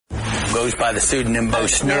goes by the pseudonym Bo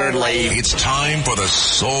Snerdley. It's time for the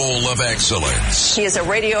Soul of Excellence. He is a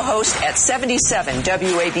radio host at 77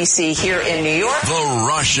 WABC here in New York. The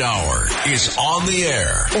Rush Hour is on the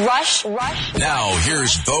air. Rush. Now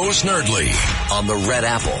here's Bo Snerdley on the Red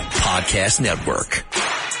Apple Podcast Network.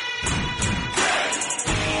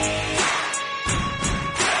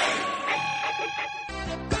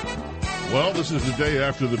 Well, this is the day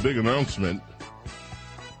after the big announcement.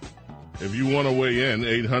 If you want to weigh in,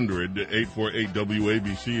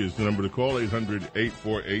 800-848-WABC is the number to call,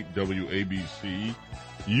 800-848-WABC.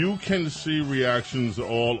 You can see reactions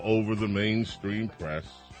all over the mainstream press,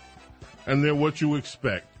 and they're what you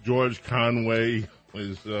expect. George Conway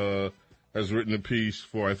has written a piece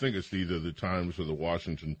for, I think it's either the Times or the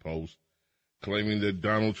Washington Post, claiming that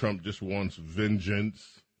Donald Trump just wants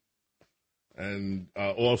vengeance and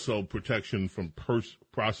also protection from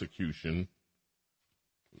prosecution.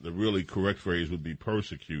 The really correct phrase would be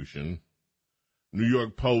persecution. New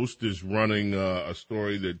York Post is running a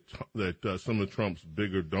story that some of Trump's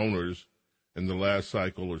bigger donors in the last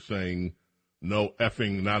cycle are saying, no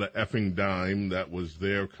effing, not a effing dime. That was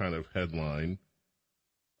their kind of headline.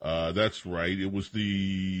 That's right. It was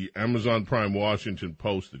the Amazon Prime Washington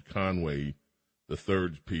Post that Conway, the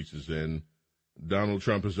third piece, is in. Donald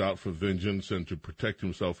Trump is out for vengeance and to protect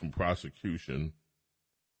himself from prosecution.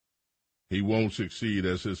 He won't succeed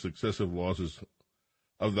as his successive losses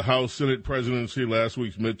of the House Senate presidency last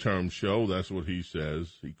week's midterm show. That's what he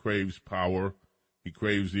says. He craves power. He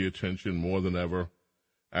craves the attention more than ever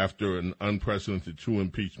after an unprecedented 2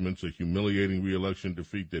 impeachments, a humiliating re-election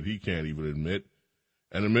defeat that he can't even admit,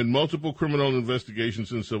 and amid multiple criminal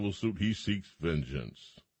investigations and civil suit, he seeks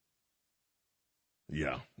vengeance.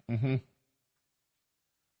 Yeah. What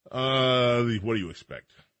do you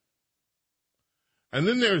expect? And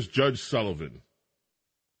then there's Judge Sullivan.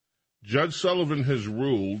 Judge Sullivan has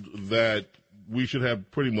ruled that we should have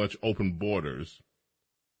pretty much open borders.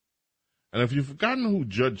 And if you've forgotten who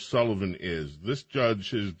Judge Sullivan is, this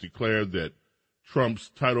judge has declared that Trump's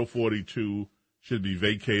Title 42 should be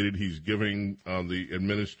vacated. He's giving the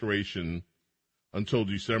administration until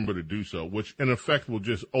December to do so, which in effect will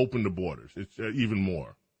just open the borders. It's even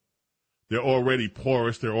more. They're already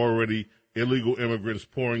porous. They're already illegal immigrants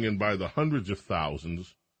pouring in by the hundreds of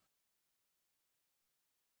thousands.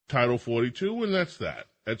 Title 42, and that's that.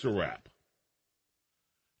 That's a wrap.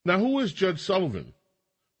 Now, who is Judge Sullivan?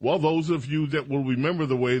 Well, those of you that will remember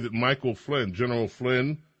the way that Michael Flynn, General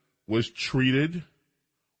Flynn, was treated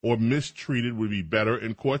or mistreated would be better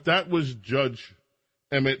in court, that was Judge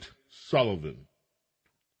Emmett Sullivan.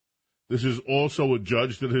 This is also a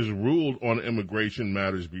judge that has ruled on immigration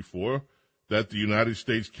matters before, that the United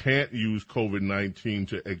States can't use COVID-19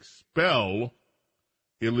 to expel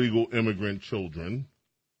illegal immigrant children.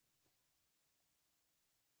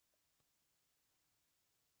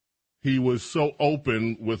 He was so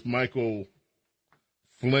open with Michael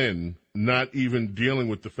Flynn, not even dealing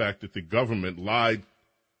with the fact that the government lied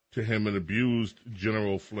to him and abused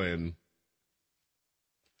General Flynn.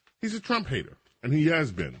 He's a Trump hater, and he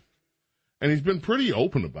has been. And he's been pretty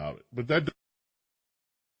open about it. But that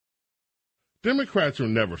Democrats are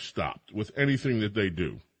never stopped with anything that they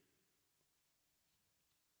do.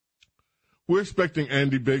 We're expecting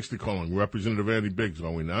Andy Biggs to call in. Representative Andy Biggs,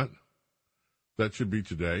 are we not? That should be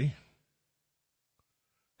today.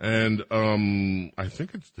 And I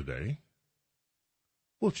think it's today.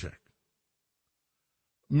 We'll check.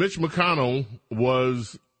 Mitch McConnell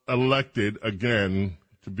was elected again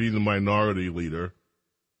to be the minority leader.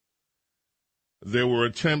 There were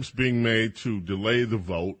attempts being made to delay the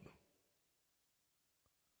vote.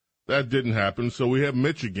 That didn't happen, so we have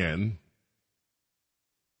Mitch again.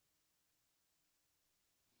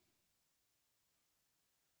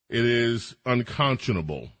 It is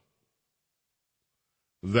unconscionable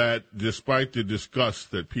that despite the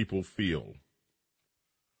disgust that people feel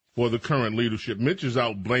for the current leadership, Mitch is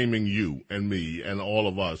out blaming you and me and all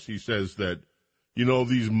of us. He says that, you know,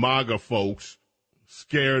 these MAGA folks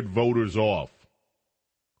scared voters off.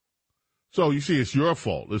 So, you see, it's your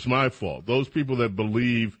fault. It's my fault. Those people that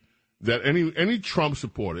believe that any Trump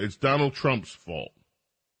supporter, it's Donald Trump's fault.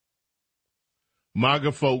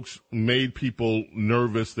 MAGA folks made people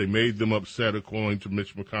nervous. They made them upset, according to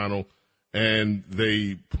Mitch McConnell, and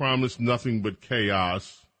they promised nothing but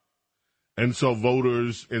chaos. And so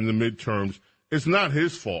voters in the midterms, it's not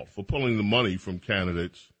his fault for pulling the money from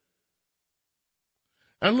candidates.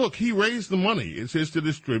 And look, he raised the money. It's his to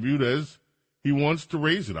distribute as he wants to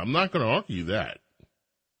raise it. I'm not going to argue that.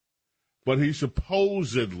 But he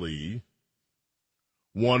supposedly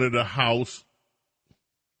wanted a house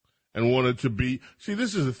and wanted to be. See,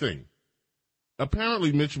 this is the thing.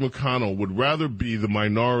 apparently Mitch McConnell would rather be the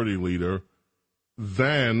minority leader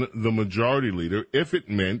than the majority leader if it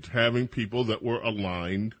meant having people that were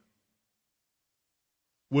aligned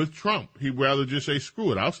with Trump. He'd rather just say,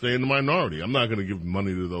 screw it, I'll stay in the minority. I'm not going to give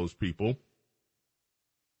money to those people.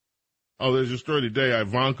 Oh, there's a story today.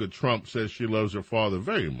 Ivanka Trump says she loves her father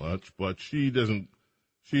very much, but she doesn't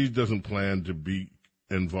plan to be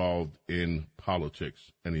involved in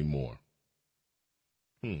politics anymore.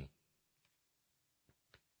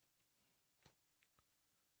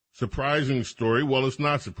 Surprising story? Well, it's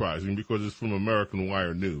not surprising because it's from American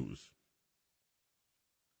Wire News.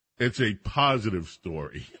 It's a positive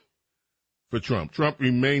story for Trump. Trump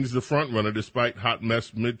remains the front runner despite hot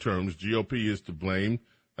mess midterms. GOP is to blame.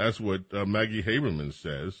 That's what Maggie Haberman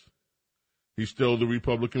says. He's still the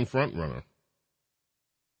Republican front runner.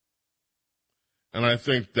 And I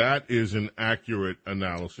think that is an accurate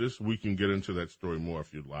analysis. We can get into that story more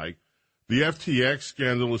if you'd like. The FTX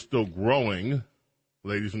scandal is still growing,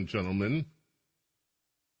 ladies and gentlemen.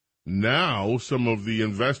 Now, some of the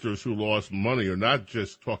investors who lost money are not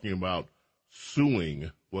just talking about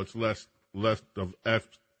suing what's left of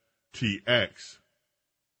FTX.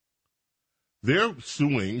 They're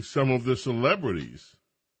suing some of the celebrities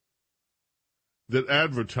that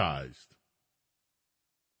advertised.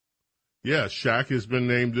 Yeah, Shaq has been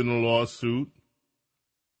named in a lawsuit.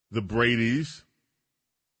 The Bradys,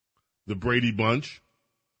 the Brady Bunch,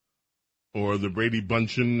 or the Brady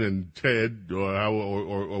Bunchen and Ted,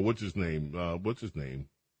 or what's his name? The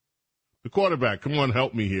quarterback. Come on,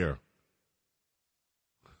 help me here.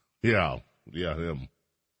 Yeah, him.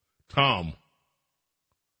 Tom.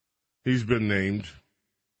 He's been named.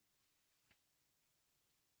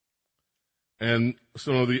 And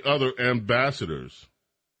some of the other ambassadors.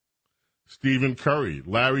 Stephen Curry,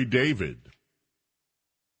 Larry David.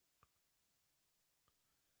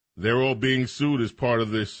 They're all being sued as part of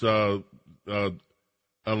this $11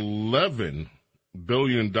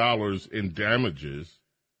 billion in damages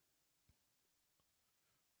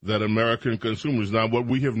that American consumers. Now, what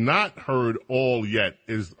we have not heard all yet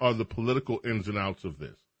are the political ins and outs of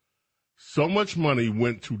this. So much money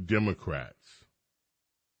went to Democrats.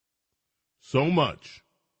 So much.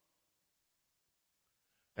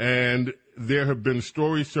 And there have been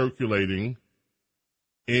stories circulating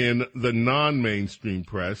in the non-mainstream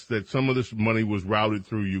press that some of this money was routed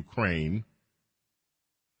through Ukraine,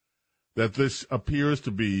 that this appears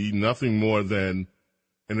to be nothing more than,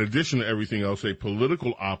 in addition to everything else, a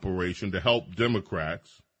political operation to help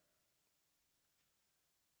Democrats.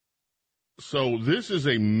 So this is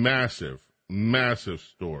a massive, massive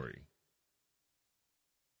story.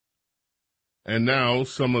 And now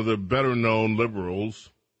some of the better-known liberals,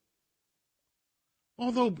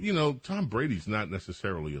 although, Tom Brady's not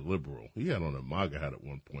necessarily a liberal. He had on a MAGA hat at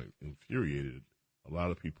one point, infuriated a lot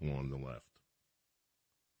of people on the left.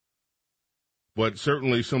 But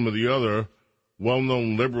certainly some of the other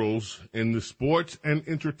well-known liberals in the sports and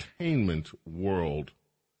entertainment world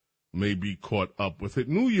may be caught up with it.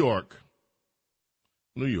 New York.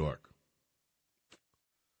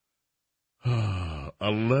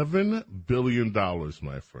 $11 billion,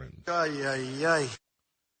 my friends.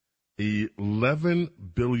 $11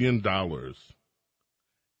 billion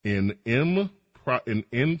in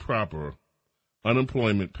improper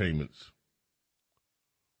unemployment payments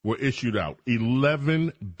were issued out.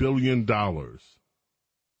 $11 billion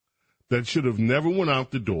that should have never went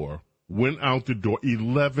out the door.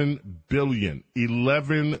 11 billion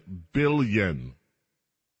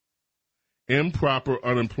improper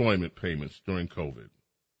unemployment payments during COVID.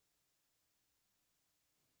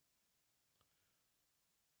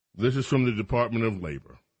 This is from the Department of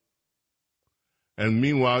Labor. And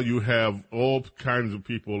meanwhile, you have all kinds of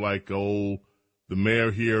people like, the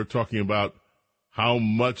mayor here talking about how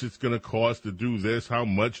much it's going to cost to do this, how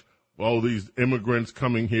much all these immigrants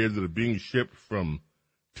coming here that are being shipped from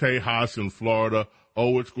Tejas in Florida.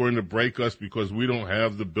 Oh, it's going to break us because we don't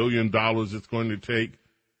have the $1 billion it's going to take.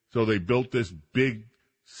 So they built this big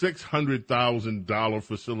 $600,000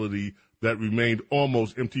 facility that remained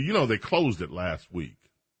almost empty. They closed it last week.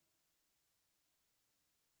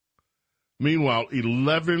 Meanwhile,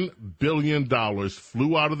 $11 billion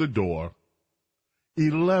flew out of the door.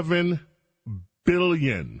 $11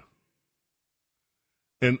 billion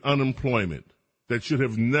in unemployment that should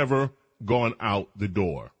have never gone out the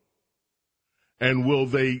door. And will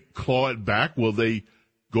they claw it back? Will they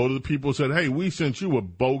go to the people and say, hey, we sent you a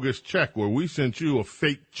bogus check, or we sent you a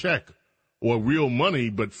fake check, or real money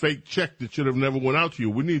but fake check that should have never went out to you.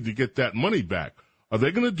 We need to get that money back. Are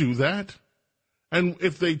they going to do that? And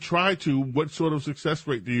if they try to, what sort of success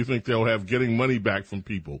rate do you think they'll have getting money back from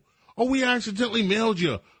people? Oh, we accidentally mailed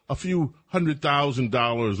you a few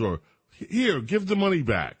 $100,000 or here, give the money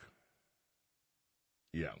back.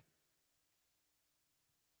 Yeah.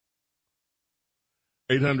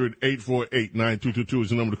 800-848-9222 is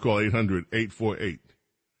the number to call.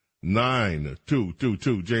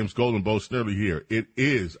 800-848-9222. James Golden, Bo Snerdley here. It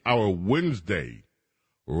is our Wednesday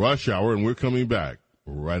rush hour, and we're coming back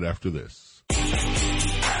right after this.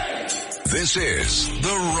 This is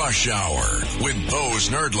The Rush Hour with Bo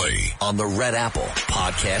Snerdley on the Red Apple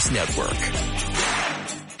Podcast Network.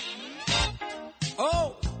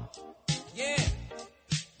 Oh, yeah,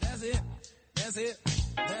 that's it. That's it.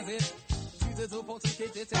 That's it. That's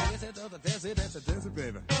it,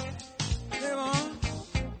 baby. Hey, Mom,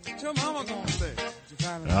 what your mama gonna say?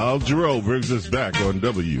 Al Jarreau brings us back on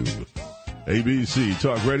WABC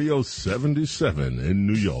Talk Radio 77 in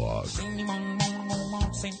New York.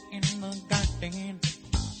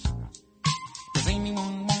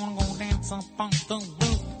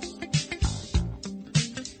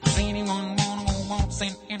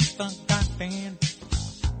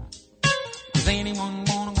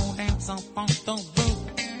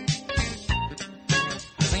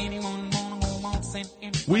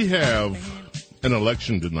 We have an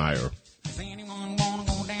election denier.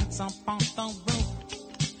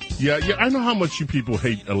 Yeah, I know how much you people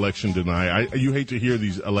hate election denial. You hate to hear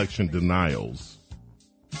these election denials.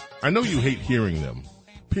 I know you hate hearing them.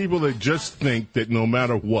 People that just think that no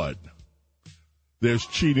matter what, there's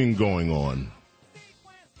cheating going on.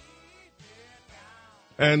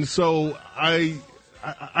 And so I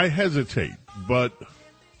hesitate, but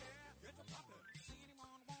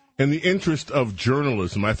in the interest of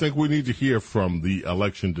journalism, I think we need to hear from the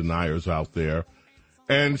election deniers out there.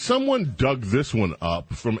 And someone dug this one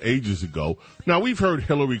up from ages ago. Now, we've heard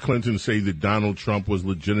Hillary Clinton say that Donald Trump was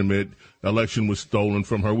legitimate, election was stolen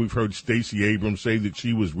from her. We've heard Stacey Abrams say that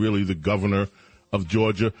she was really the governor of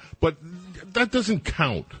Georgia. But that doesn't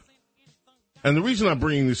count. And the reason I'm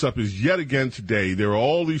bringing this up is yet again today, there are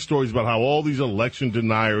all these stories about how all these election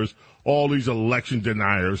deniers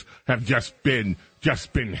have just been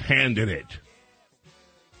handed it.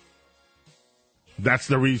 That's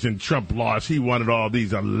the reason Trump lost. He wanted all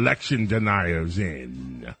these election deniers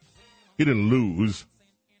in. He didn't lose.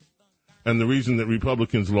 And the reason that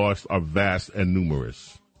Republicans lost are vast and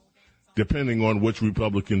numerous, depending on which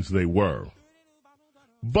Republicans they were.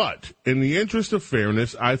 But in the interest of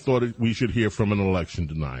fairness, I thought we should hear from an election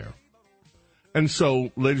denier. And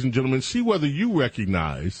so, ladies and gentlemen, see whether you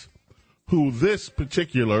recognize who this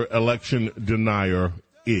particular election denier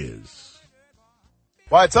is.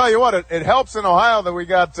 Well, I tell you what, it helps in Ohio that we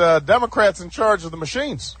got Democrats in charge of the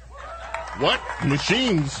machines. What?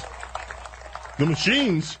 Machines? The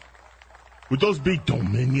machines? Would those be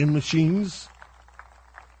Dominion machines?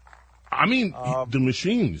 I mean, the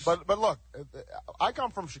machines. But look, I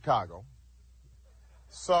come from Chicago,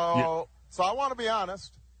 so I want to be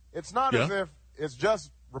honest. It's not as if it's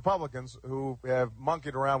just Republicans who have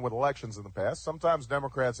monkeyed around with elections in the past. Sometimes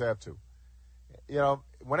Democrats have too. You know,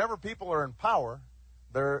 whenever people are in power,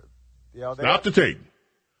 they're, you know, Stop the tape.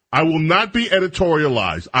 I will not be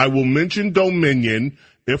editorialized. I will mention Dominion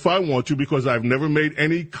if I want to, because I've never made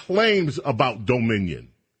any claims about Dominion,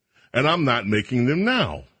 and I'm not making them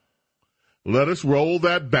now. Let us roll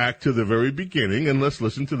that back to the very beginning, and let's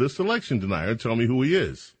listen to this election denier and tell me who he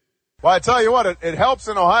is. Well, I tell you what, it helps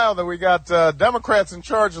in Ohio that we got Democrats in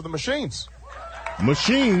charge of the machines.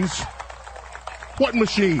 Machines? What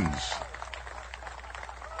machines?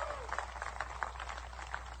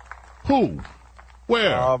 Who?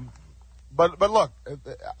 Where? But look,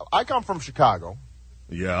 I come from Chicago.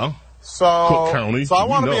 Yeah. So, Cook County. So I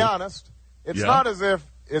want to be honest. It's not as if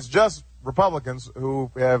it's just Republicans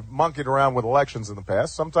who have monkeyed around with elections in the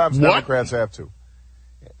past. Sometimes Democrats have too.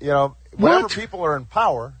 You know, whenever people are in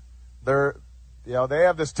power, they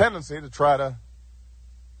have this tendency to try to,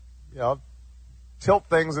 tilt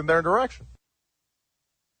things in their direction.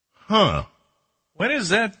 Huh. When is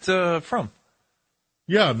that from?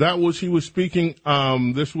 Yeah, he was speaking,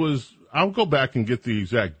 I'll go back and get the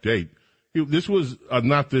exact date. This was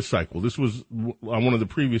not this cycle. This was one of the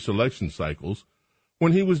previous election cycles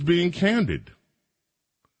when he was being candid.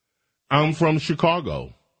 I'm from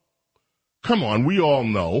Chicago. Come on, we all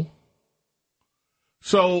know.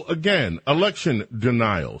 So, again, election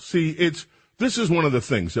denial. See, this is one of the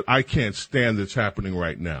things that I can't stand that's happening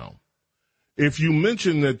right now. If you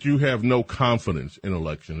mention that you have no confidence in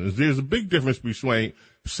elections, there's a big difference between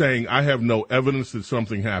saying I have no evidence that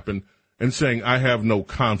something happened and saying I have no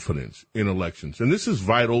confidence in elections. And this is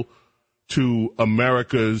vital to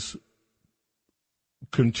America's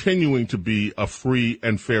continuing to be a free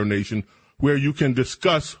and fair nation where you can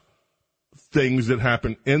discuss things that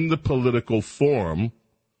happen in the political forum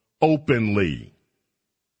openly.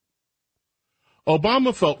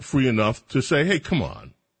 Obama felt free enough to say, hey, come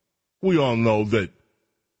on. We all know that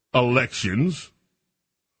elections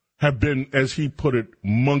have been, as he put it,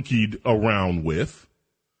 monkeyed around with.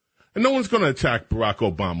 And no one's going to attack Barack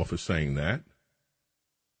Obama for saying that.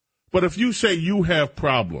 But if you say you have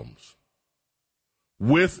problems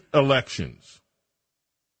with elections,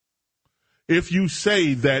 if you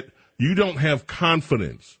say that you don't have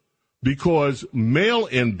confidence because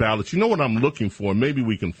mail-in ballots, you know what I'm looking for, maybe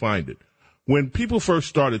we can find it. When people first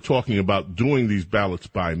started talking about doing these ballots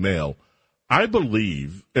by mail, I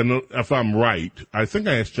believe, and if I'm right, I think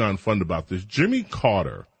I asked John Fund about this, Jimmy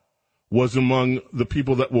Carter was among the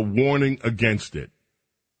people that were warning against it.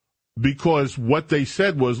 Because what they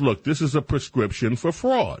said was, look, this is a prescription for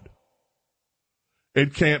fraud.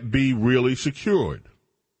 It can't be really secured.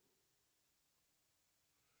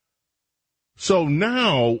 So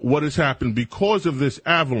now what has happened because of this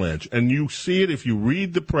avalanche, and you see it if you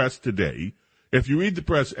read the press today, if you read the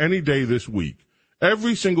press any day this week,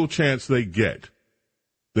 every single chance they get,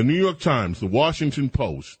 the New York Times, the Washington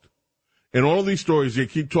Post, and all of these stories, they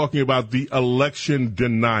keep talking about the election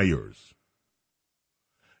deniers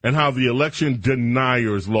and how the election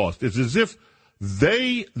deniers lost. It's as if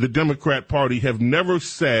they, the Democrat Party, have never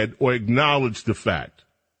said or acknowledged the fact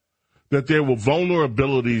that there were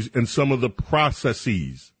vulnerabilities in some of the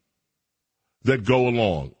processes that go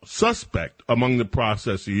along. Suspect among the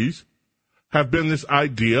processes have been this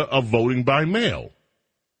idea of voting by mail.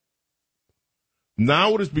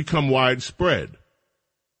 Now it has become widespread.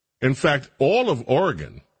 In fact, all of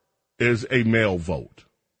Oregon is a mail vote.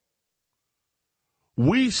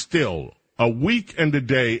 We still, a week and a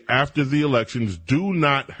day after the elections, do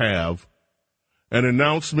not have an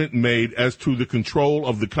announcement made as to the control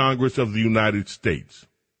of the Congress of the United States.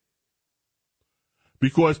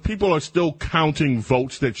 Because people are still counting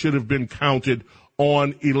votes that should have been counted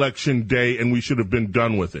on Election Day, and we should have been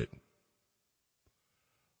done with it.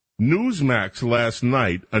 Newsmax last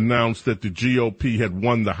night announced that the GOP had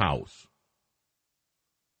won the House.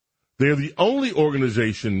 They're the only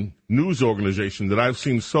news organization that I've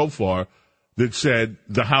seen so far that said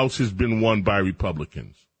the House has been won by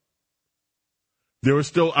Republicans. There are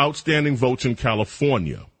still outstanding votes in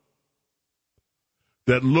California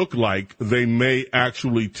that look like they may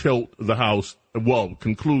actually tilt the House,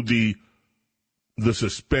 conclude the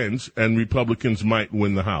suspense, and Republicans might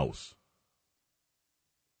win the House.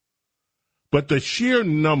 But the sheer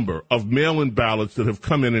number of mail-in ballots that have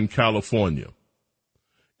come in California,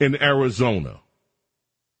 in Arizona,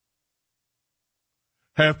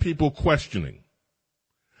 have people questioning.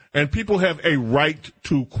 And people have a right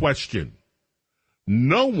to question.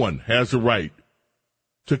 No one has a right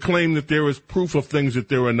to claim that there is proof of things that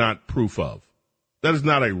there are not proof of. That is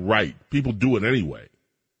not a right. People do it anyway.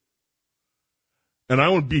 And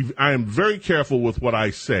I am very careful with what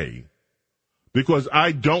I say, because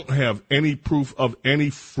I don't have any proof of any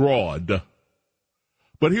fraud.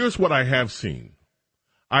 But here's what I have seen.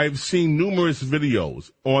 I've seen numerous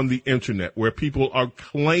videos on the internet where people are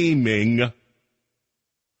claiming,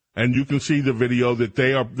 and you can see the video, that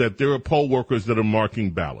there are poll workers that are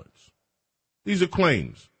marking ballots. These are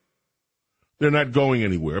claims. They're not going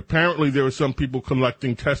anywhere. Apparently there are some people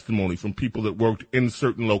collecting testimony from people that worked in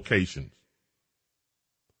certain locations.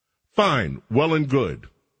 Fine, well and good.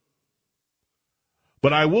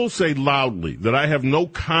 But I will say loudly that I have no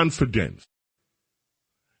confidence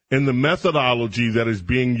in the methodology that is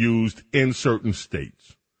being used in certain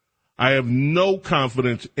states. I have no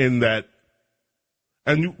confidence in that.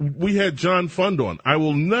 And we had John Fund on. I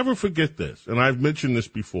will never forget this, and I've mentioned this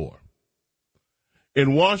before.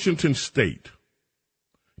 In Washington State,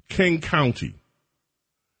 King County,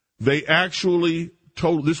 they actually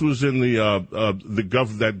told, this was in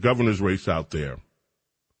that governor's race out there.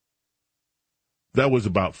 That was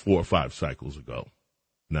about 4 or 5 cycles ago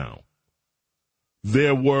now.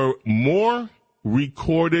 There were more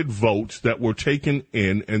recorded votes that were taken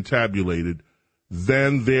in and tabulated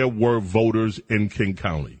than there were voters in King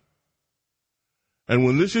County. And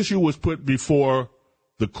when this issue was put before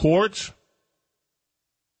the courts,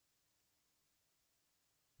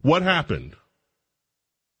 what happened?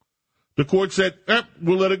 The court said,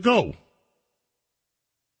 we'll let it go.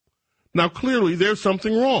 Now, clearly, there's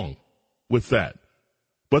something wrong with that.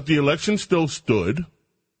 But the election still stood,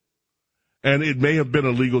 and it may have been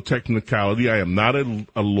a legal technicality. I am not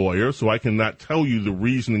a lawyer, so I cannot tell you the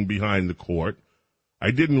reasoning behind the court.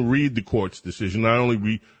 I didn't read the court's decision. I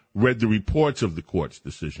only read the reports of the court's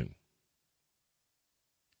decision.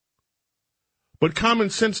 But common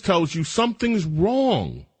sense tells you something's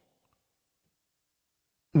wrong.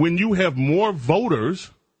 when you have more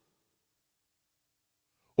voters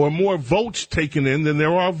or more votes taken in than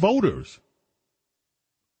there are voters.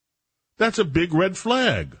 That's a big red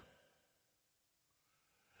flag.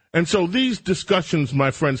 And so these discussions,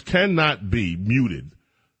 my friends, cannot be muted.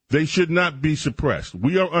 They should not be suppressed.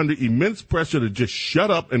 We are under immense pressure to just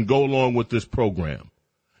shut up and go along with this program.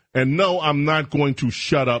 And no, I'm not going to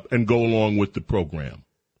shut up and go along with the program.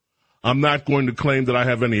 I'm not going to claim that I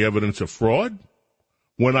have any evidence of fraud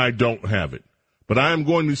when I don't have it. But I am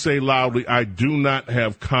going to say loudly, I do not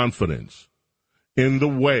have confidence in the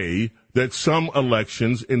way that some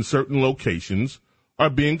elections in certain locations are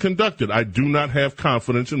being conducted. I do not have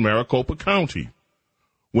confidence in Maricopa County.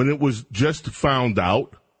 When it was just found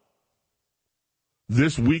out,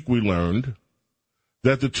 this week we learned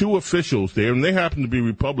that the two officials there, and they happen to be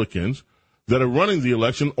Republicans, that are running the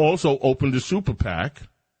election also opened a super PAC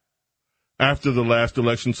after the last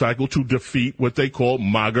election cycle to defeat what they call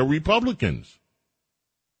MAGA Republicans.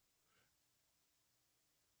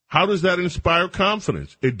 How does that inspire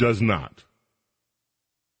confidence? It does not.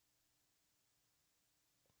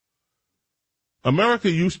 America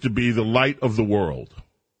used to be the light of the world.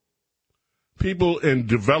 People in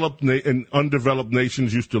developed and undeveloped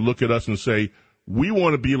nations used to look at us and say, we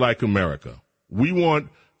want to be like America. We want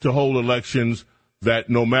to hold elections that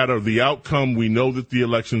no matter the outcome, we know that the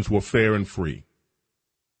elections were fair and free.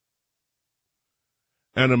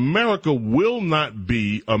 And America will not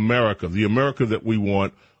be America, the America that we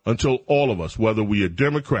want, until all of us, whether we are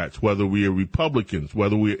Democrats, whether we are Republicans,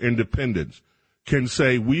 whether we are independents, can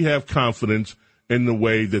say we have confidence in the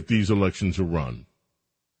way that these elections are run.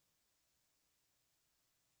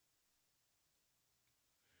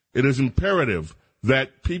 It is imperative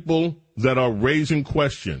that people that are raising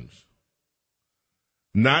questions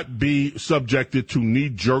not be subjected to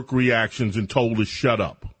knee-jerk reactions and told to shut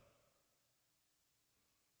up.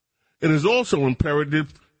 It is also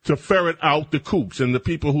imperative to ferret out the kooks and the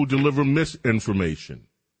people who deliver misinformation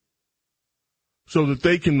so that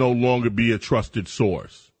they can no longer be a trusted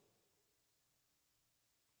source.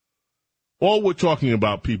 All we're talking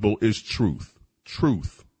about, people, is truth,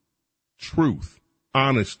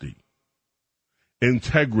 honesty,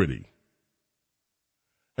 integrity.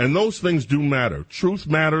 And those things do matter. Truth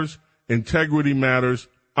matters, integrity matters,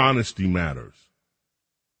 honesty matters.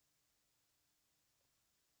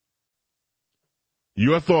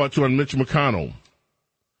 Your thoughts on Mitch McConnell.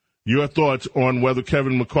 Your thoughts on whether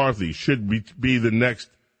Kevin McCarthy should be the next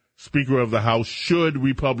Speaker of the House should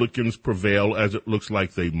Republicans prevail, as it looks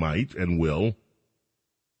like they might and will.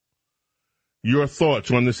 Your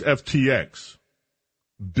thoughts on this FTX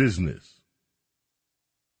business.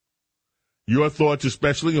 Your thoughts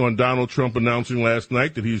especially on Donald Trump announcing last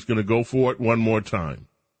night that he's going to go for it one more time.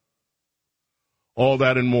 All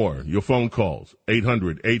that and more. Your phone calls,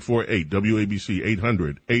 800-848-WABC,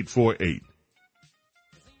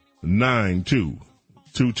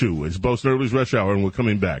 800-848-9222. It's Bo Snerdly's Rush Hour, and we're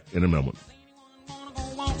coming back in a moment.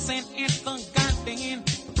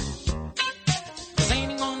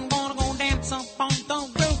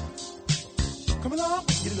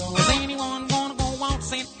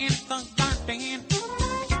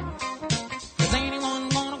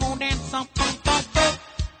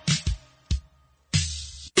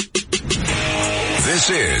 This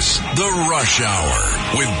is The Rush Hour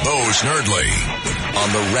with Bo Snerdly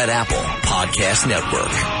on the Red Apple Podcast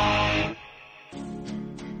Network.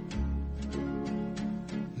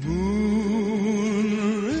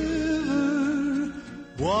 Moon River,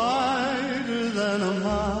 wider than a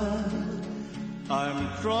mile, I'm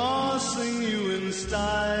crossing you in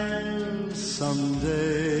style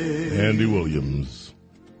someday. Andy Williams.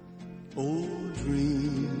 Oh,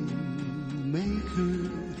 dream maker,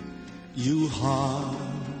 you heartbreaker,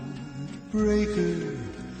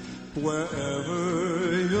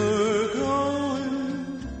 wherever you're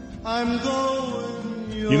going, I'm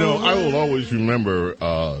going your You know, I will way. always remember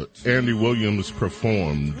Andy Williams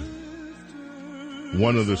performed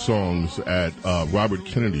one of the songs at Robert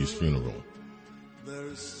Kennedy's funeral.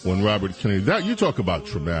 When Robert Kennedy, that you talk about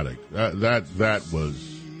traumatic. That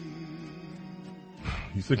was,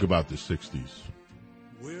 you think about the 60s.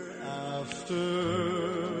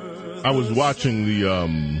 I was watching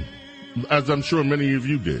the, as I'm sure many of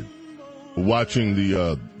you did, watching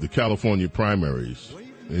the California primaries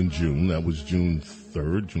in June. That was June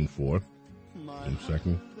 3rd, June 4th, June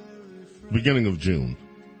 2nd, beginning of June.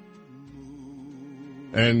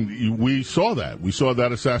 And we saw that. We saw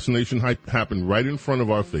that assassination happen right in front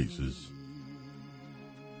of our faces.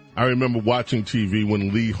 I remember watching TV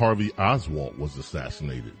when Lee Harvey Oswald was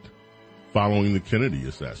assassinated, following the Kennedy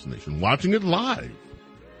assassination, watching it live.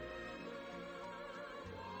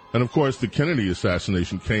 And, of course, the Kennedy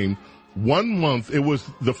assassination came 1 month. It was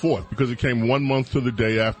the 4th because it came 1 month to the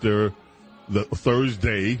day after the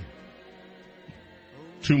Thursday,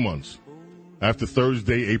 2 months after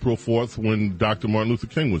Thursday, April 4th, when Dr. Martin Luther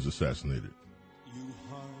King was assassinated.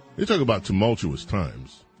 They talk about tumultuous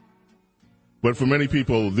times. But for many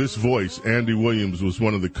people, this voice, Andy Williams, was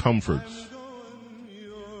one of the comforts.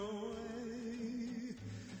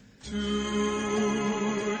 Two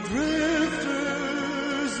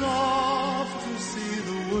drifters off to see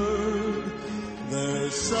the world.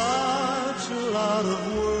 There's such a lot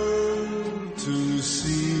of world to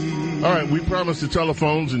see. All right, we promised the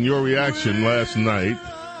telephones and your reaction last night.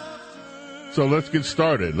 So let's get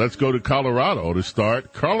started. Let's go to Colorado to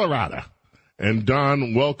start. Colorado. And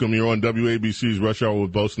Don, welcome. You're on WABC's Rush Hour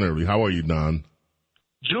with Bo Snerdley. How are you, Don?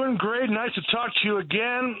 Doing great. Nice to talk to you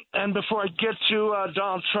again. And before I get to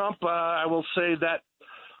Donald Trump, I will say that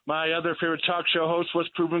my other favorite talk show host was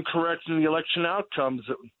proven correct in the election outcomes.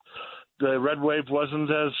 The red wave was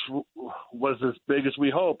as big as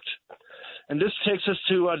we hoped. And this takes us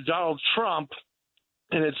to Donald Trump.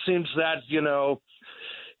 And it seems that,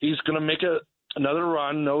 he's going to make another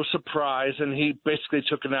run, no surprise. And he basically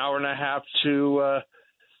took an hour and a half to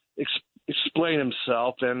explain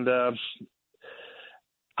himself. And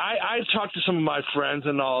I talked to some of my friends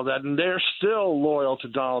and all that, and they're still loyal to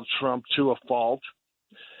Donald Trump to a fault.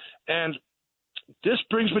 And this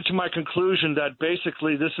brings me to my conclusion that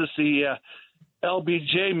basically this is the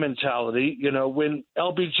LBJ mentality. When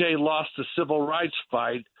LBJ lost the civil rights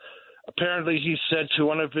fight, apparently he said to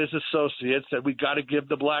one of his associates that we got to give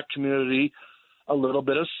the black community a little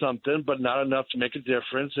bit of something, but not enough to make a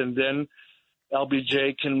difference. And then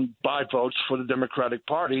LBJ can buy votes for the Democratic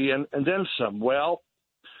Party and then some. Well,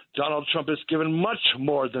 Donald Trump has given much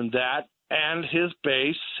more than that, and his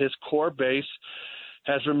base, his core base,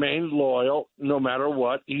 has remained loyal no matter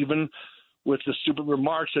what, even with the stupid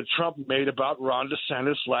remarks that Trump made about Ron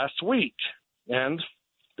DeSantis last week. And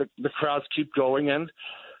the crowds keep going, and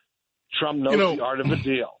Trump knows the art of the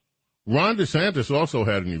deal. Ron DeSantis also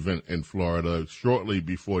had an event in Florida shortly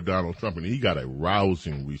before Donald Trump, and he got a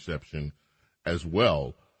rousing reception as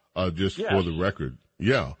well, for the record.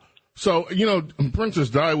 Yeah. So, Princess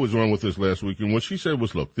Di was on with us last week, and what she said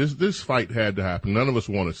was, look, this fight had to happen. None of us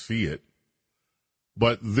want to see it.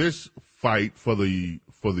 But this fight for the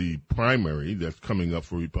primary that's coming up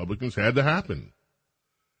for Republicans had to happen.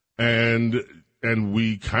 And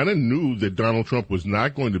we kind of knew that Donald Trump was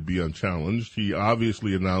not going to be unchallenged. He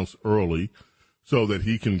obviously announced early so that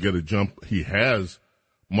he can get a jump. He has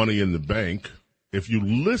money in the bank. If you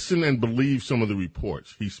listen and believe some of the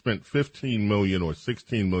reports, he spent $15 million or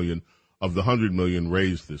 $16 million of the $100 million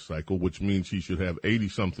raised this cycle, which means he should have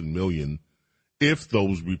 80-something million if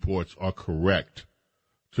those reports are correct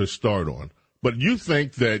to start on. But you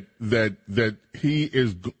think that he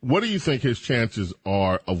is – what do you think his chances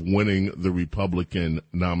are of winning the Republican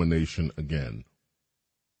nomination again?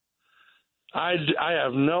 I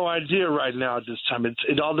have no idea right now at this time.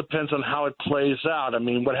 It all depends on how it plays out. I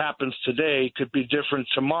mean, what happens today could be different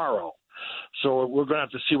tomorrow. So we're going to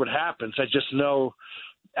have to see what happens. I just know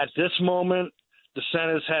at this moment,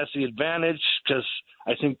 DeSantis has the advantage because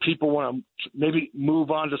I think people want to maybe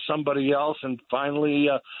move on to somebody else and finally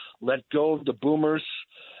let go of the boomers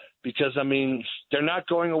because, I mean, they're not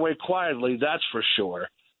going away quietly, that's for sure.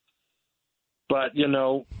 But,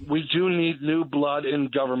 we do need new blood in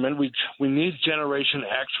government. We need Generation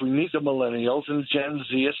X. We need the millennials and Gen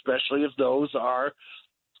Z, especially if those are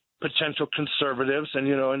potential conservatives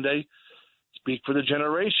and they speak for the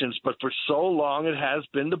generations. But for so long, it has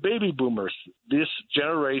been the baby boomers. This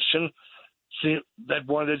generation that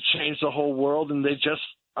wanted to change the whole world, and they just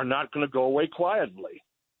are not going to go away quietly.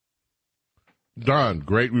 Don,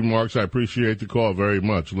 great remarks. I appreciate the call very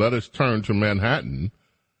much. Let us turn to Manhattan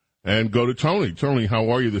and go to Tony. Tony, how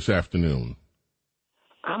are you this afternoon?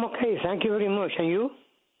 I'm okay. Thank you very much. And you?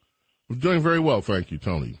 I'm doing very well, thank you,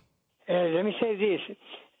 Tony. Let me say this.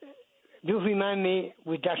 You remind me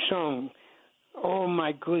with that song. Oh,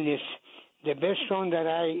 my goodness. The best song that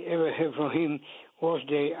I ever heard from him was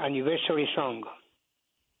the anniversary song.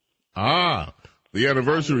 Ah, the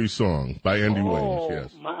anniversary song by Andy Williams,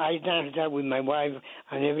 yes. I dance that with my wife,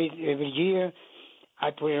 and every year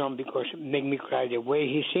I put it on because it makes me cry the way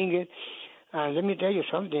he sings it. And let me tell you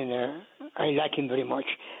something, I like him very much.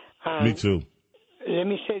 Me too. Let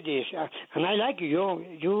me say this, and I like you.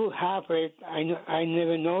 You have it. I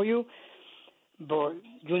never know you, but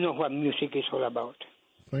you know what music is all about.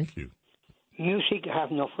 Thank you. Music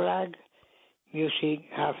have no flag. Music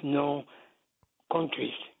have no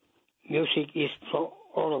countries. Music is for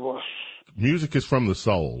all of us. Music is from the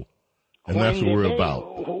soul, and that's what we're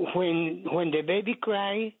about. when the baby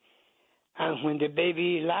cry and when the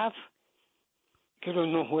baby laugh, you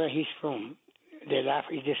don't know where he's from. The laugh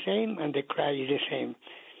is the same and the cry is the same.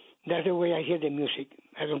 That's the way I hear the music.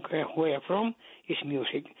 I don't care where I'm from, it's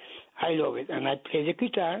music. I love it, and I play the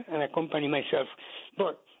guitar and accompany myself.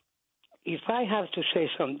 But if I have to say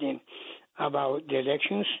something about the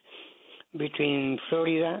elections between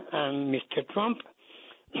Florida and Mr. Trump,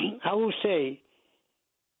 I will say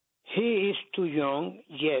he is too young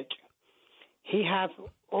yet. He has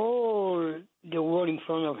all the world in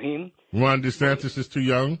front of him. Ron DeSantis is too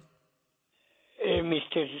young?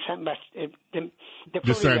 Mr. The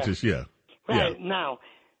DeSantis, yeah. Right, yeah. Now,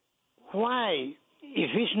 why, if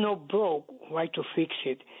he's not broke, why to fix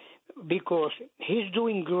it? Because he's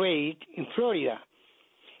doing great in Florida.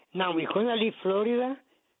 Now, we're going to leave Florida.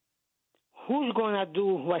 Who's going to do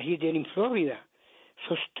what he did in Florida?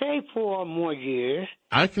 So stay 4 more years.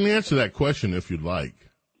 I can answer that question if you'd like.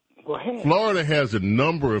 Go ahead. Florida has a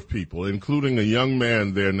number of people, including a young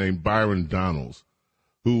man there named Byron Donalds,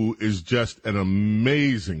 who is just an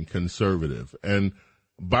amazing conservative. And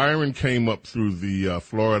Byron came up through the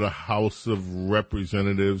Florida House of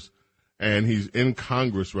Representatives, and he's in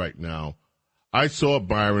Congress right now. I saw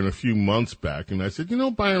Byron a few months back, and I said, you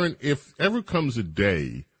know, Byron, if ever comes a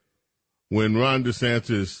day when Ron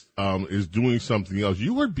DeSantis is doing something else,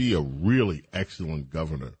 you would be a really excellent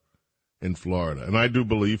governor in Florida. And I do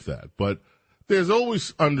believe that. But there's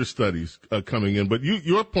always understudies coming in. But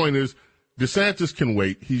your point is DeSantis can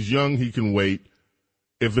wait. He's young. He can wait.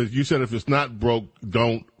 You said if it's not broke,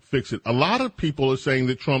 don't fix it. A lot of people are saying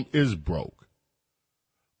that Trump is broke,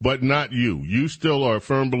 but not you. You still are a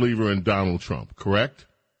firm believer in Donald Trump, correct?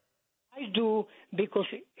 I do, because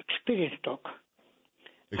experience talk.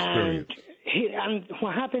 Experience. And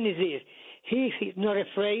what happened is this. He's not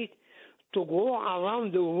afraid to go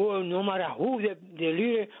around the world, no matter who the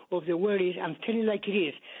leader of the world is. I'm telling you like it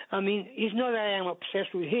is. I mean, it's not that I am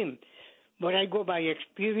obsessed with him, but I go by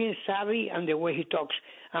experience, savvy, and the way he talks.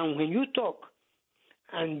 And when you talk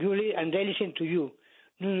and they listen to you,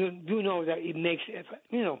 you know that it makes,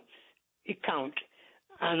 it counts.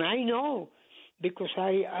 And I know because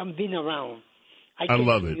I've been around. I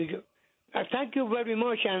love it. Thank you very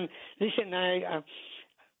much. And listen,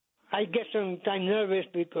 I get sometimes nervous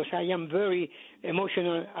because I am very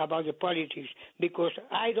emotional about the politics, because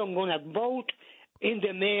I don't want to vote in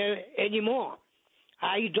the mail anymore.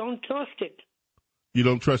 I don't trust it. You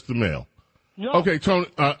don't trust the mail? No. Okay, Tony,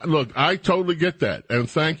 look, I totally get that. And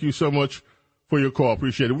thank you so much for your call.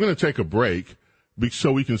 Appreciate it. We're going to take a break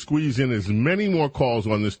so we can squeeze in as many more calls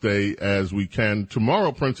on this day as we can.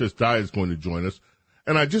 Tomorrow, Princess Di is going to join us.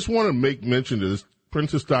 And I just want to make mention of this.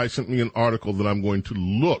 Princess Di sent me an article that I'm going to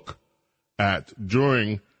look at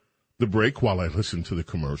during the break while I listen to the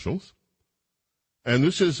commercials. And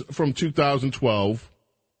this is from 2012.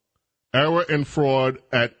 Error and fraud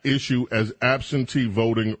at issue as absentee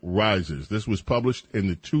voting rises. This was published in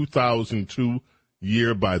the 2002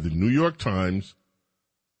 year by the New York Times.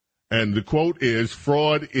 And the quote is,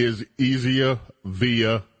 fraud is easier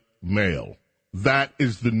via mail. That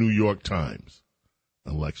is the New York Times.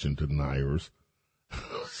 Election deniers.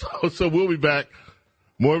 So we'll be back.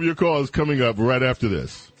 More of your calls coming up right after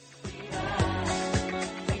this.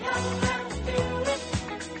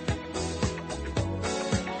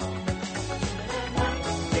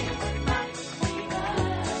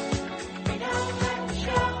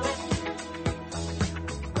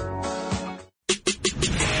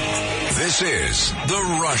 This is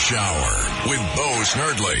The Rush Hour with Bo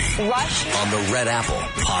Snerdley. Rush on the Red Apple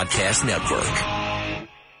Podcast Network.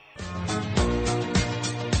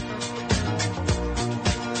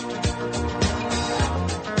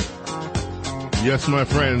 Yes, my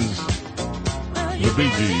friends, the Bee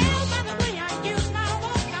Gees.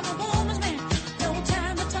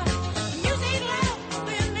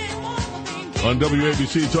 On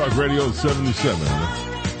WABC Talk Radio 77.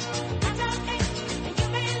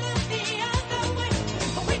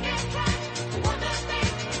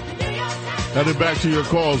 Headed back to your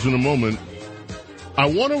calls in a moment. I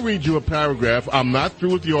want to read you a paragraph. I'm not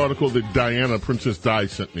through with the article that Diana, Princess Di,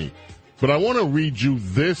 sent me, but I want to read you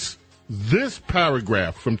this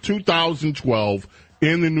paragraph from 2012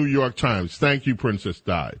 in the New York Times. Thank you, Princess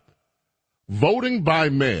Di. Voting by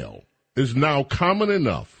mail is now common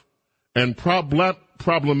enough and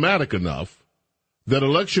problematic enough that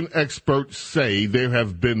election experts say there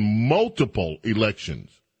have been multiple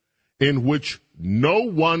elections in which no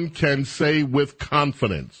one can say with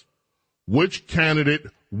confidence which candidate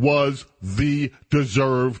was the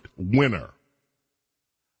deserved winner.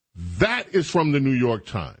 That is from the New York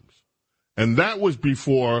Times. And that was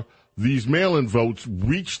before these mail-in votes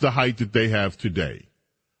reach the height that they have today.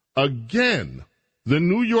 Again, the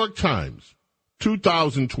New York Times,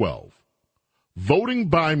 2012, voting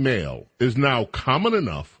by mail is now common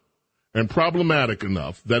enough and problematic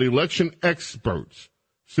enough that election experts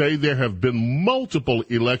say there have been multiple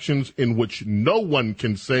elections in which no one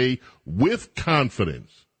can say with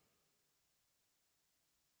confidence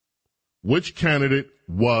which candidate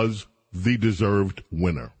was the deserved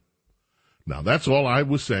winner. Now, that's all I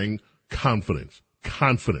was saying, confidence.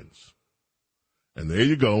 And there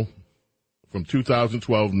you go, from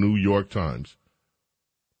 2012 New York Times.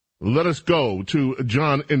 Let us go to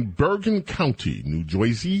John in Bergen County, New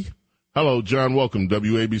Jersey. Hello, John. Welcome.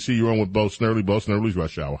 WABC. You're on with Bo Snerdley. Bo Snerdley's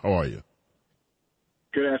Rush Hour. How are you?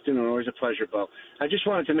 Good afternoon. Always a pleasure, Bo. I just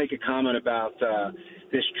wanted to make a comment about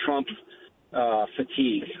this Trump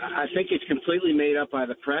fatigue. I think it's completely made up by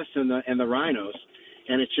the press and the rhinos,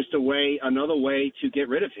 and it's just another way to get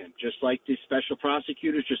rid of him, just like the special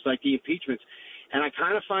prosecutors, just like the impeachments. And I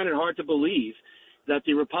kind of find it hard to believe that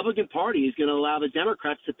the Republican Party is going to allow the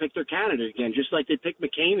Democrats to pick their candidate again, just like they picked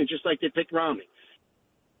McCain and just like they picked Romney.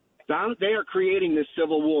 They are creating this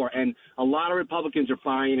civil war, and a lot of Republicans are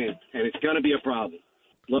buying in, and it's going to be a problem.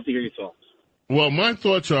 Love to hear your thoughts. Well, my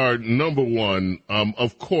thoughts are, number one,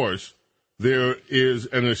 of course, there is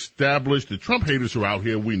an established, the Trump haters are out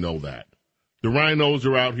here, we know that. The rhinos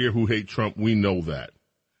are out here who hate Trump, we know that.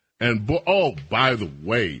 And, by the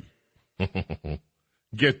way,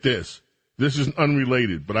 get this. This is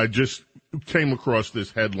unrelated, but I just came across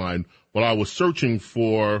this headline while I was searching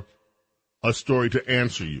for a story to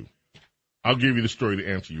answer you. I'll give you the story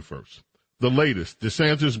to answer you first. The latest,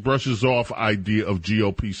 DeSantis brushes off idea of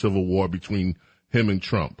GOP civil war between him and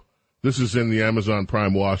Trump. This is in the Amazon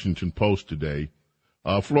Prime Washington Post today.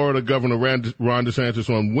 Florida Governor Ron DeSantis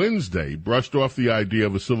on Wednesday brushed off the idea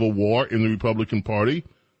of a civil war in the Republican Party,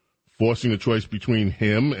 forcing a choice between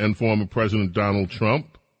him and former President Donald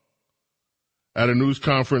Trump. At a news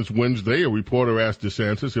conference Wednesday, a reporter asked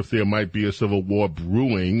DeSantis if there might be a civil war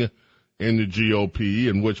brewing in the GOP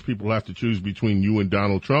in which people have to choose between you and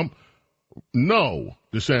Donald Trump. No,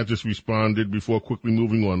 DeSantis responded before quickly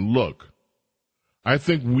moving on. Look, I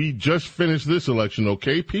think we just finished this election,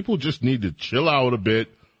 okay? People just need to chill out a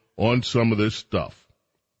bit on some of this stuff.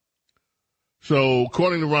 So,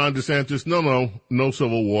 according to Ron DeSantis, no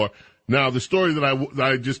civil war. Now, the story that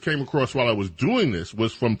I just came across while I was doing this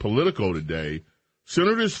was from Politico today.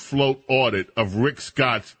 Senators float audit of Rick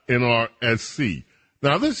Scott's NRSC.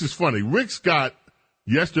 Now, this is funny. Rick Scott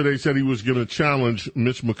yesterday said he was going to challenge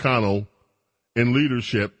Mitch McConnell in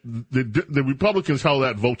leadership. The Republicans held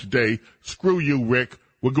that vote today. Screw you, Rick.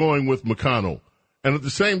 We're going with McConnell. And at the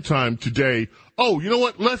same time today, you know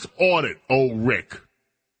what? Let's audit old Rick.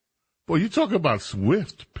 Boy, you talk about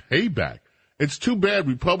swift payback. It's too bad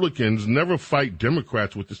Republicans never fight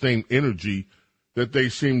Democrats with the same energy that they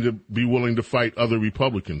seem to be willing to fight other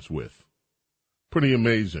Republicans with. Pretty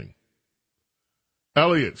amazing.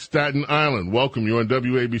 Elliot, Staten Island, welcome. You're on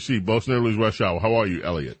WABC, Bo Snerdley's Rush Hour. How are you,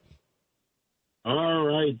 Elliot? All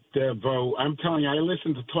right, Bo. I'm telling you, I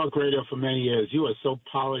listened to talk radio for many years. You are so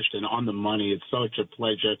polished and on the money. It's such a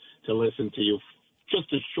pleasure to listen to you.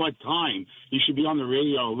 Just a short time. You should be on the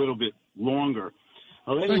radio a little bit longer.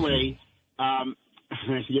 Well, anyway,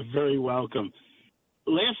 you're very welcome.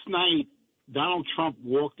 Last night, Donald Trump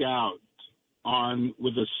walked out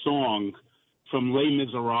with a song from Les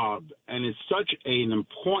Miserables, and it's such an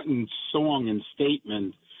important song and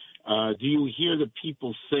statement. Do you hear the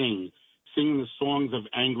people singing the songs of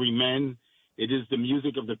angry men? It is the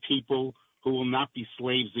music of the people who will not be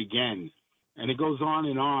slaves again. And it goes on.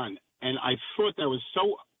 And I thought that was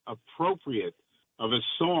so appropriate of a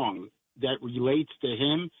song that relates to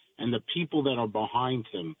him and the people that are behind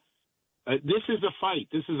him. This is a fight.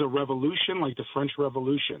 This is a revolution like the French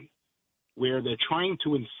Revolution, where they're trying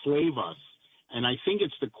to enslave us. And I think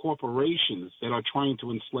it's the corporations that are trying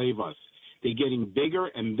to enslave us. They're getting bigger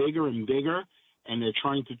and bigger and bigger, and they're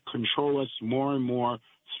trying to control us more and more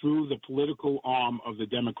through the political arm of the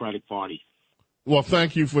Democratic Party. Well,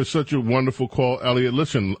 thank you for such a wonderful call, Elliot.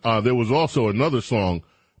 Listen, there was also another song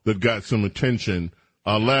that got some attention.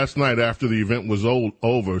 Last night after the event was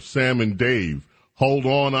over, Sam and Dave, Hold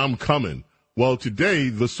On, I'm Coming. Well, today,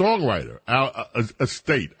 the songwriter,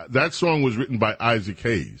 Estate, that song was written by Isaac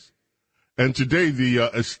Hayes. And today, the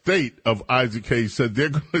estate of Isaac Hayes said they're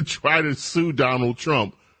going to try to sue Donald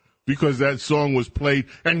Trump because that song was played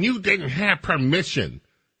and you didn't have permission.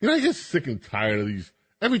 You know, I get sick and tired of these.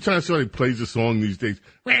 Every time somebody plays a song these days,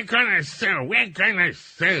 we're going to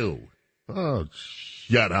sue. Oh,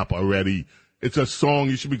 shut up already. It's a song.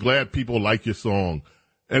 You should be glad people like your song.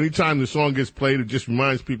 Anytime the song gets played, it just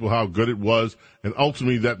reminds people how good it was, and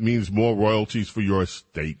ultimately that means more royalties for your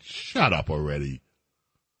estate. Shut up already.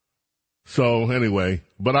 So anyway,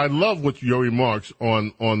 but I love what your remarks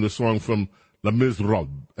on the song from Les Miserables,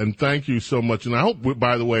 and thank you so much. And I hope,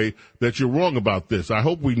 by the way, that you're wrong about this. I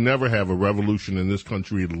hope we never have a revolution in this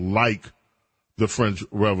country like the French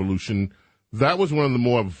Revolution. That was one of the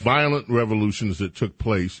more violent revolutions that took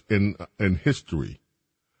place in history.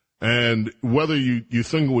 And whether you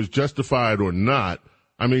think it was justified or not,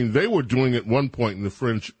 I mean, they were doing at one point in the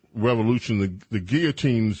French Revolution, the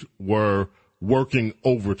guillotines were working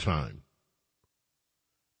overtime.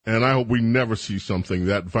 And I hope we never see something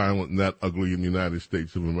that violent and that ugly in the United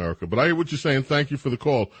States of America. But I hear what you're saying. Thank you for the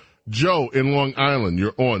call. Joe in Long Island,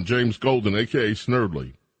 you're on. James Golden, a.k.a.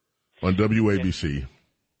 Snerdley, on WABC.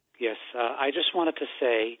 Yes, I just wanted to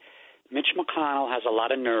say Mitch McConnell has a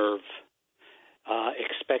lot of nerve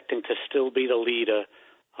expecting to still be the leader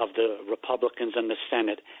of the Republicans in the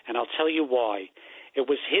Senate. And I'll tell you why. It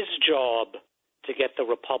was his job to get the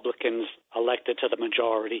Republicans elected to the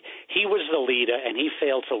majority. He was the leader, and he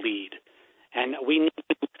failed to lead. And we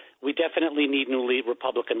definitely need new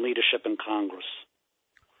Republican leadership in Congress.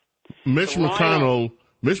 Mitch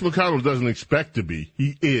McConnell doesn't expect to be.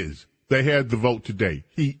 He is. They had the vote today.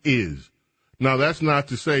 He is. Now, that's not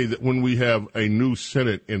to say that when we have a new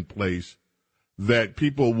Senate in place that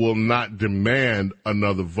people will not demand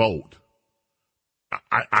another vote.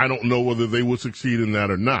 I don't know whether they will succeed in that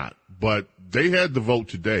or not, but they had the vote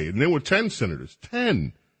today, and there were 10 senators,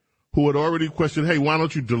 10, who had already questioned, hey, why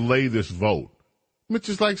don't you delay this vote? Mitch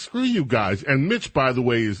is like, screw you guys. And Mitch, by the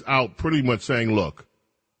way, is out pretty much saying, look,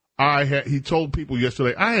 he told people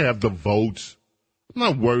yesterday, I have the votes. I'm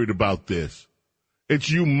not worried about this. It's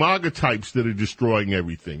you MAGA types that are destroying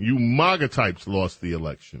everything. You MAGA types lost the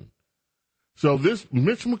election. So this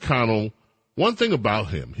Mitch McConnell, one thing about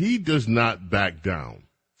him, he does not back down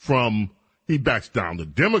he backs down to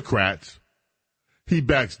Democrats. He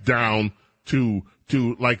backs down to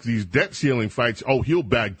like these debt ceiling fights. Oh, he'll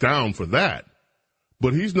back down for that.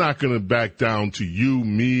 But he's not going to back down to you,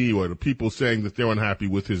 me, or the people saying that they're unhappy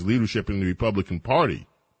with his leadership in the Republican Party.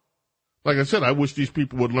 Like I said, I wish these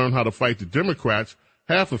people would learn how to fight the Democrats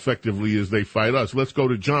half effectively as they fight us. Let's go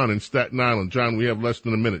to John in Staten Island. John, we have less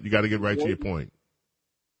than a minute. You got to get right to your point.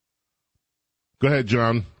 Go ahead,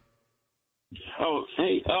 John. Oh,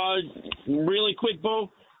 hey, really quick,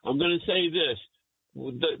 Bo, I'm going to say this.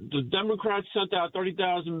 The Democrats sent out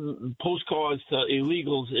 30,000 postcards to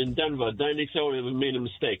illegals in Denver. Then they said they made a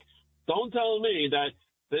mistake. Don't tell me that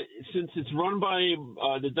since it's run by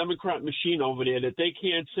the Democrat machine over there, that they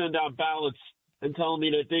can't send out ballots and tell me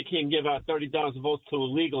that they can't give out 30,000 votes to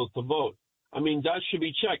illegals to vote. I mean, that should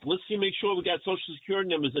be checked. Let's make sure we got Social Security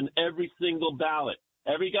numbers in every single ballot.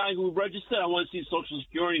 Every guy who registered, I want to see a Social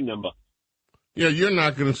Security number. Yeah, you're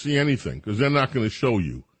not going to see anything because they're not going to show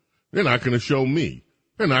you. They're not going to show me.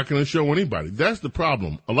 They're not going to show anybody. That's the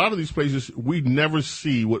problem. A lot of these places, we never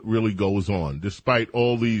see what really goes on, despite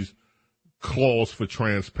all these calls for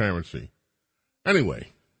transparency. Anyway,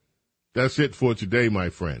 that's it for today, my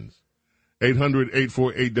friends.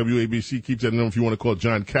 800-848-WABC. Keep that number if you want to call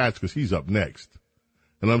John Katz because he's up next.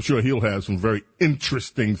 And I'm sure he'll have some very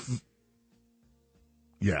interesting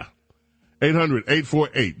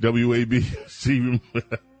 800-848-WABC.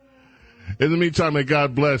 In the meantime, may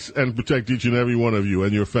God bless and protect each and every one of you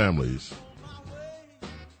and your families.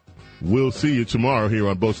 We'll see you tomorrow here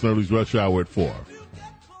on Bo Snerdley's Rush Hour at 4.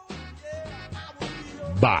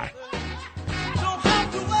 Bye.